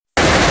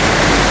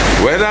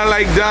Weather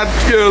like that,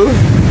 girl.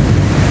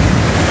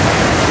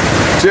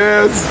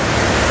 Cheers.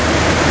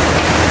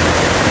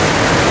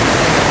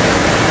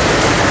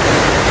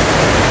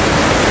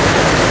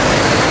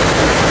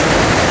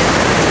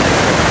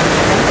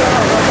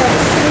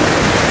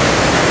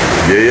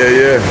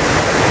 Yeah.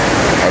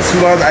 As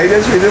soon as I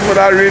just waited for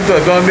that rain to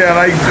come there and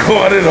I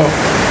got it up.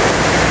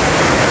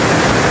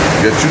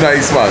 Get too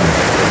nice, man.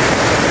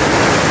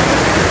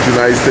 Get too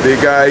nice today,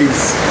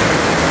 guys.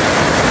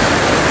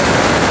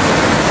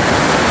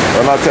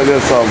 And I'll tell you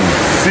some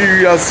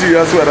serious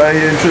weather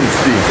here in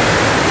Trinity.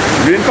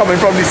 Rain coming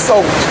from the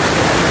south.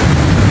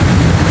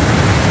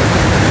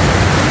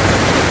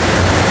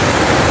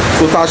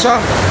 So Tasha,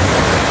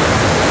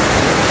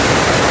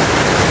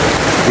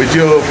 with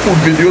your food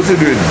videos you're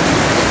doing,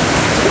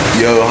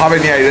 you have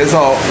any ideas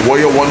of what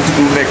you want to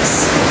do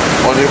next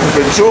on your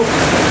cooking show?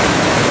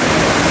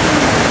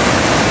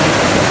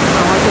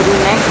 I want to do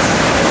next.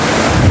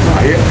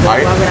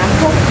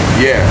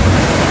 Yeah.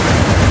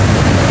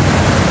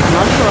 I'm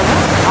not sure.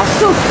 A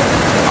soup.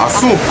 A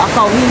soup? A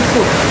cow heel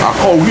soup. A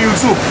cow heel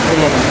soup?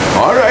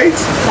 Yeah. Alright.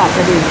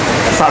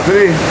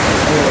 Saturday?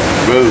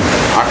 Yeah. Well,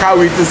 I can't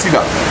wait to see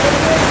that.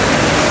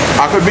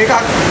 I could make a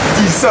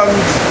decent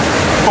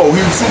cow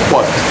heel soup,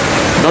 but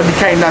not the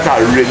kind that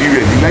I really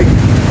like.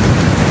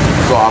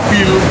 So I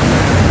feel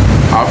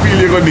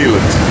you're gonna nail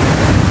it.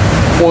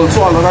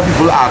 Also, a lot of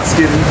people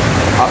asking,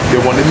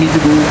 they wanted me to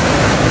do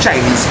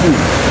Chinese food.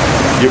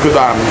 You could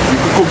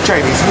cook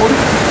Chinese food.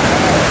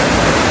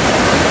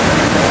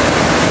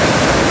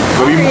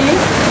 Really?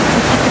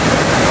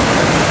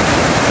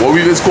 What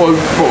we just call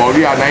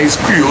probably a nice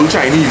Creole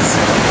Chinese.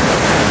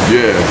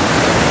 Yeah.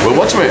 Well,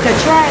 watch me. To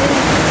try.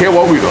 Here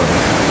what we done.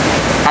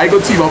 I go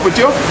team up with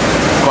you,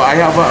 but I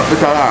have a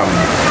bit of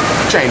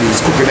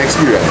Chinese cooking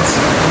experience.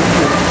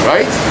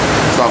 Right?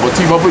 So I go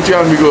team up with you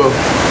and we go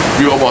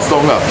bust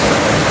down that.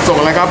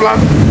 Something like a plan?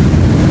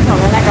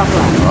 Something like a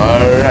plan.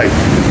 Alright.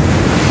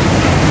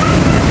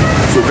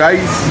 So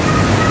guys,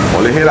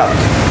 all you hear that?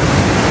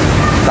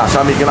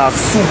 Tasha making a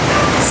soup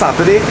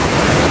Saturday,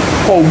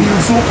 cow heel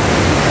soup,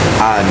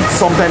 and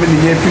sometime in the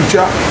near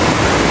future,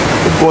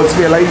 if God's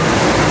be alive,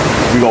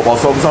 we got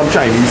some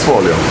Chinese for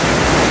you.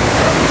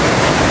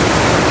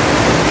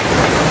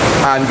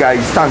 And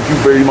guys, thank you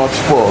very much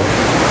for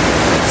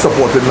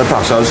supporting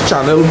Natasha's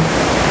channel.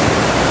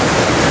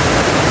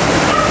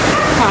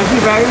 Thank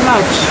you very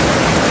much.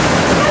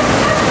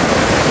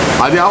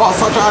 And you have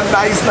such a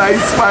nice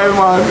smile,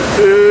 man.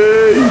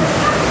 Hey.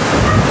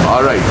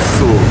 Alright,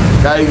 so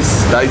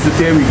guys, that is the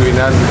day we're going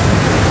and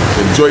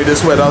enjoy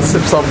this weather,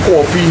 sip some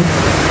coffee.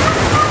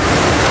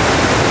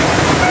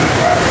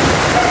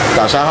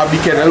 Tasha have the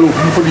kennel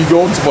open for the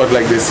dogs, but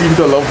like they seem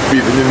to love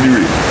bathing in the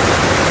rain.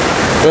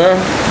 Yeah,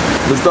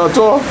 Mr.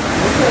 Tor?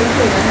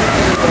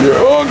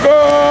 Yeah, oh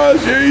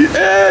gosh,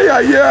 hey.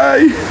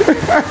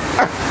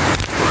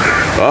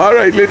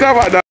 Alright, later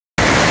about that.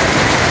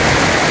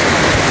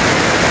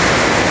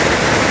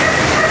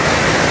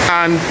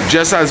 And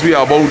just as we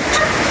are about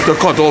to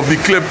cut off the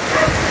clip,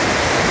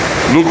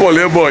 look all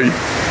here, boy.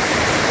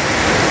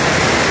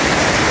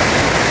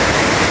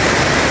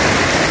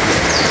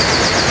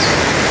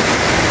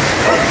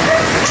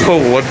 So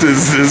what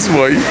is this,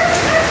 boy?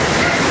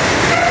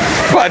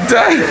 But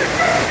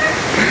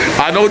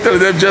I now tell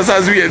them just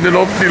as we ended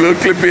off the little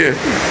clip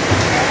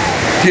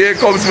here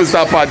comes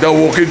Mr. Panda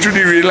walking through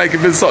the rain like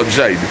if it's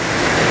sunshine.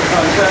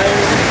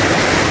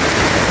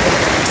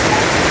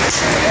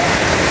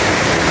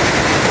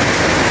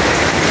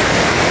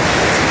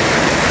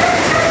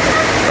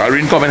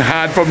 Rain coming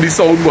hard from the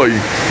south, boy.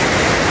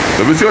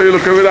 Let me see how you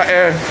looking with that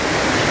air.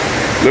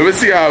 Let me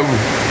see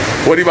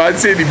what the man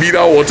say, the beat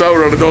out water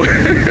around the dog.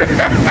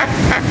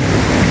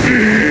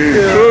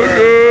 Oh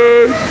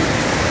good.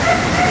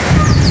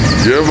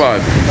 Yeah,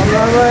 man.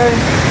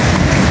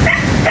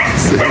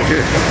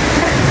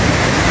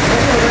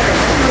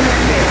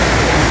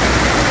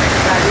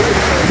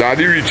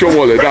 Daddy reach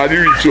home,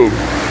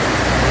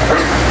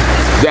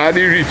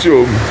 Daddy reach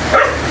home.